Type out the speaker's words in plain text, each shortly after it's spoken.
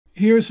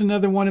Here's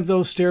another one of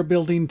those stair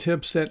building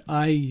tips that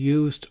I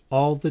used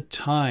all the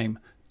time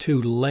to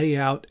lay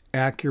out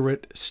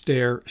accurate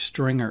stair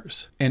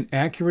stringers. And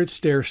accurate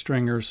stair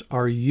stringers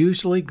are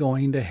usually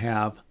going to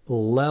have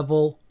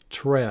level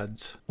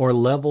treads or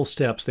level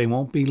steps. They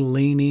won't be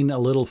leaning a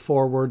little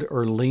forward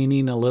or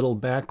leaning a little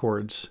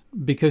backwards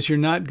because you're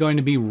not going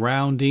to be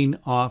rounding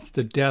off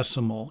the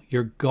decimal.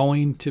 You're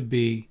going to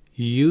be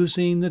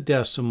using the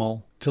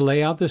decimal to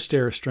lay out the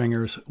stair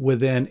stringers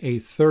within a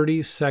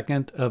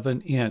 32nd of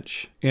an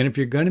inch. And if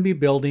you're going to be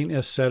building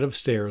a set of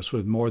stairs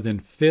with more than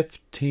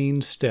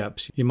 15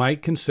 steps, you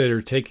might consider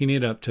taking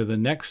it up to the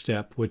next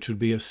step, which would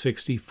be a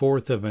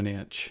 64th of an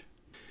inch.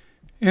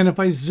 And if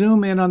I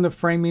zoom in on the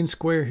framing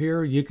square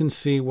here, you can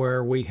see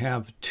where we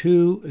have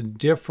two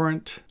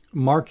different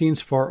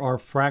markings for our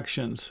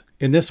fractions.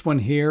 In this one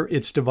here,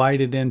 it's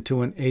divided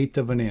into an 1/8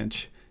 of an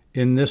inch.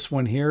 In this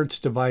one here, it's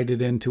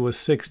divided into a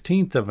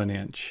 1/16 of an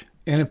inch.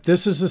 And if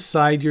this is a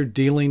side you're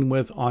dealing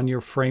with on your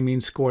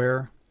framing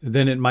square,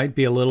 then it might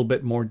be a little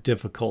bit more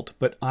difficult.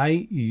 But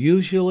I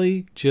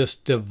usually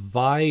just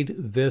divide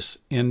this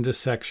into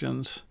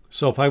sections.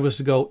 So if I was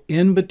to go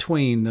in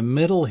between the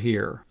middle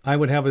here, I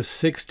would have a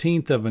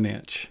 1/16 of an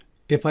inch.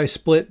 If I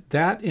split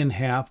that in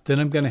half, then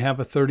I'm going to have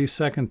a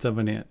 32nd of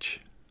an inch.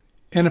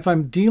 And if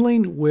I'm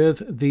dealing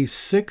with the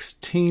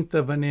 1/16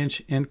 of an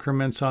inch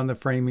increments on the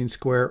framing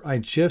square, I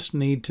just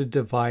need to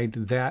divide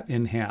that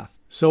in half.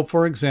 So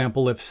for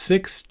example, if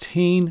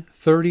 16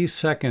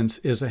 32nds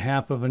is a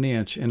half of an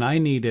inch and I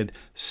needed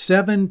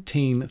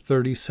 17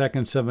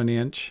 32nds of an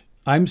inch,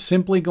 I'm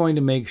simply going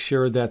to make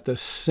sure that the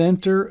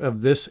center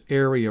of this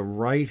area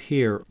right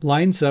here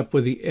lines up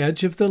with the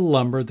edge of the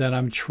lumber that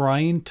I'm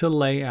trying to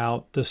lay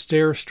out the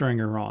stair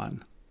stringer on.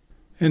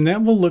 And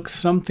that will look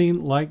something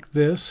like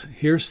this.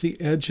 Here's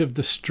the edge of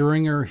the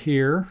stringer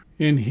here,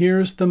 and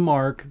here's the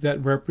mark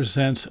that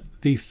represents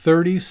the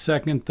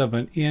 32nd of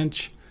an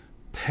inch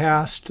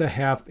past the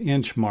 1/2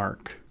 inch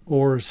mark,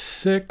 or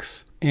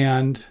 6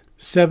 and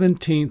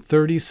 17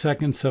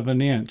 32nds of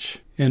an inch.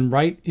 And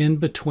right in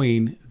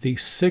between the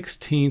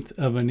 1/16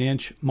 of an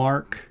inch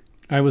mark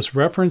I was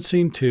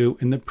referencing to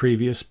in the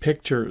previous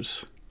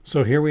pictures.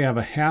 So here we have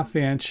a 1/2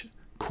 inch,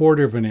 1/4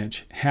 of an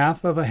inch,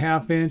 1/2 of a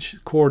 1/2 inch,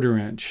 1/4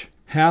 inch.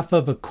 1/2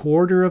 of a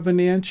 1/4 of an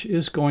inch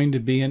is going to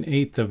be an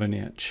 1/8 of an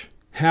inch.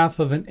 1/2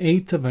 of an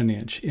 1/8 of an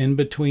inch. In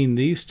between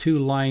these two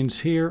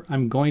lines here,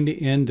 I'm going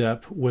to end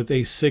up with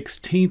a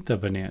 1/16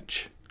 of an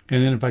inch.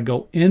 And then if I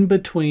go in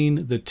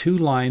between the two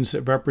lines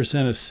that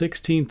represent a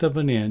 1/16 of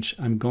an inch,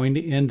 I'm going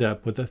to end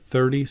up with a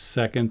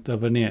 32nd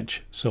of an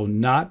inch. So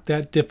not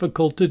that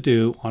difficult to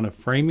do on a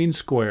framing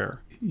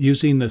square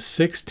using the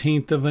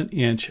 1/16 of an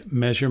inch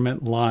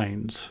measurement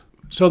lines.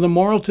 So the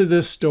moral to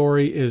this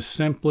story is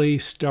simply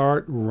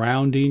start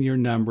rounding your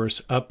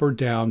numbers up or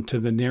down to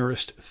the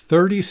nearest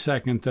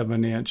 32nd of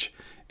an inch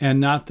and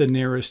not the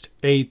nearest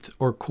 1/8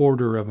 or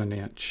 1/4 of an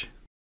inch.